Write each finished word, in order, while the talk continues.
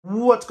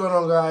What's going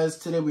on, guys?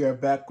 Today we are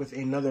back with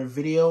another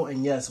video,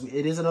 and yes,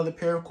 it is another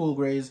pair of cool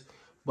grays,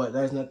 but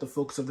that is not the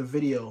focus of the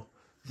video.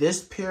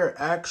 This pair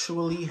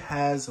actually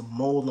has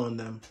mold on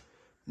them.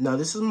 Now,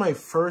 this is my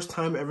first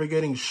time ever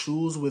getting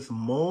shoes with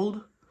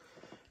mold,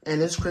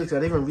 and it's crazy. I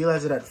didn't even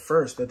realize it at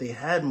first that they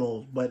had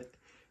mold, but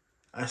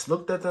I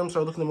looked at them,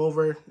 started looking them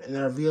over, and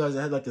then I realized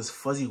I had like this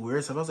fuzzy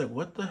weird stuff. I was like,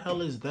 what the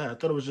hell is that? I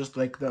thought it was just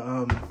like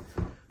the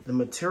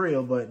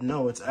material, but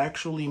no, it's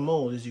actually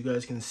mold, as you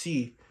guys can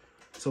see.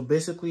 So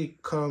basically,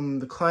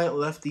 the client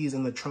left these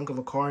in the trunk of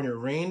a car and it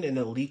rained and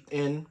it leaked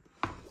in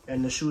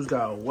and the shoes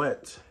got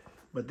wet,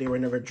 but they were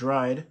never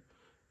dried.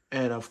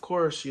 And of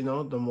course, you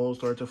know, the mold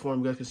started to form.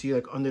 You guys can see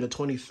like under the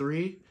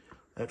 23,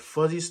 that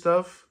fuzzy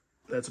stuff,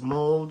 that's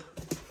mold.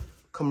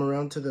 Come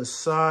around to the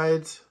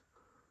sides,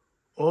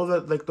 all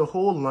that, like the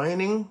whole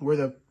lining where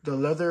the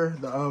leather,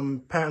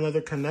 the patent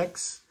leather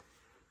connects,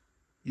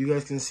 you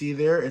guys can see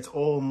there, it's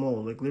all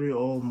mold, like literally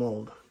all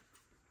mold.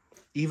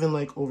 Even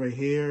like over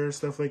here,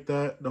 stuff like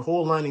that. The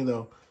whole lining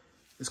though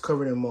is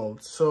covered in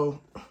mold. So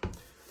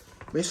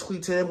basically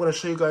today I'm going to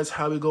show you guys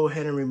how we go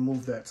ahead and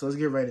remove that. So let's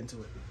get right into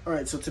it. All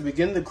right, so to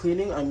begin the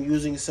cleaning, I'm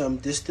using some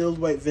distilled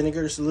white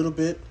vinegar, just a little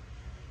bit,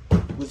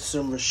 with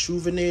some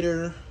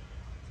Rejuvenator,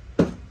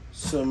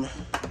 some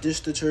dish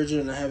detergent,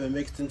 and I have it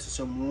mixed into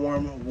some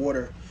warm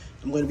water.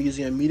 I'm going to be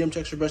using a medium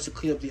texture brush to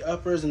clean up the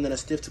uppers and then a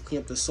stiff to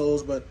clean up the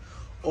soles, but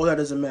all that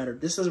doesn't matter.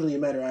 This doesn't really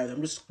matter either.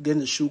 I'm just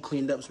getting the shoe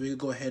cleaned up so we can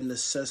go ahead and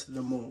assess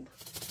the mold.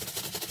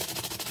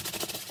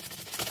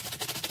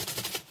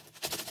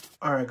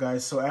 Alright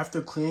guys, so after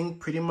cleaning,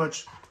 pretty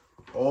much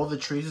all the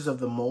traces of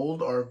the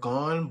mold are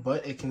gone,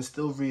 but it can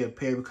still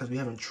reappear because we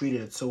haven't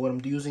treated it. So what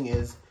I'm using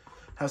is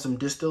have some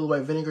distilled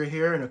white vinegar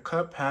here in a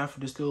cup, half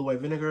distilled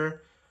white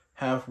vinegar,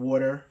 half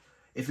water.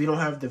 If you don't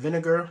have the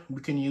vinegar,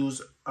 we can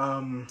use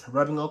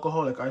rubbing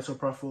alcohol like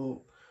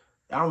isopropyl.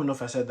 I don't know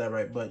if I said that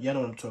right, but you know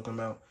what I'm talking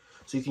about.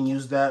 So you can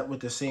use that with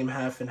the same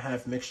half and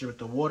half mixture with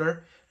the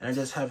water. And I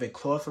just have a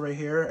cloth right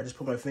here. I just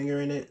put my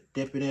finger in it,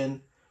 dip it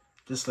in,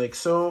 just like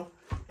so.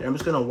 And I'm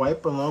just going to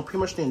wipe along pretty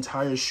much the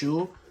entire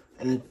shoe.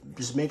 And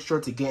just make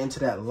sure to get into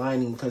that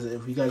lining, because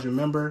if you guys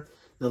remember,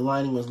 the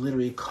lining was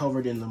literally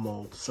covered in the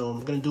mold. So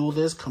I'm going to do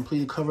this,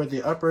 completely cover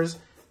the uppers,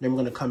 then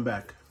we're going to come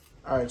back.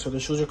 Alright, so the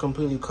shoes are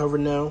completely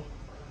covered now.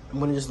 I'm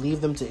going to just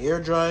leave them to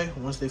air dry.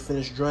 Once they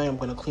finish drying, I'm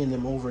going to clean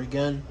them over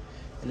again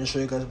and then show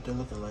you guys what they're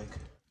looking like.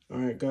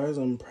 Alright guys,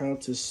 I'm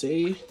proud to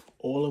say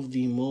all of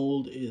the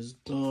mold is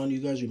gone. You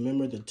guys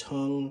remember the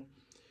tongue,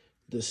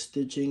 the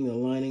stitching, the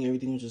lining,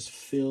 everything was just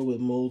filled with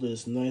mold.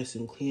 It's nice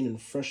and clean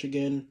and fresh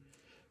again.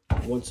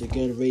 Once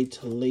again, ready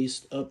to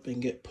lace up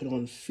and get put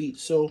on feet.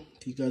 So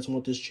if you guys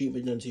want this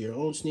treatment done to your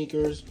own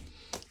sneakers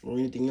or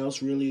anything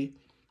else really,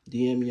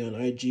 DM me on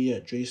IG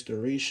at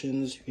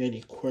DreStorations. If you have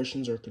any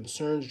questions or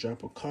concerns,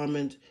 drop a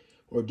comment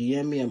or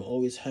DM me. I'm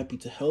always happy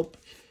to help.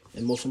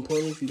 And most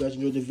importantly, if you guys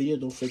enjoyed the video,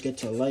 don't forget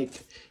to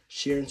like,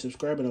 share, and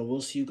subscribe. And I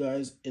will see you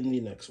guys in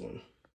the next one.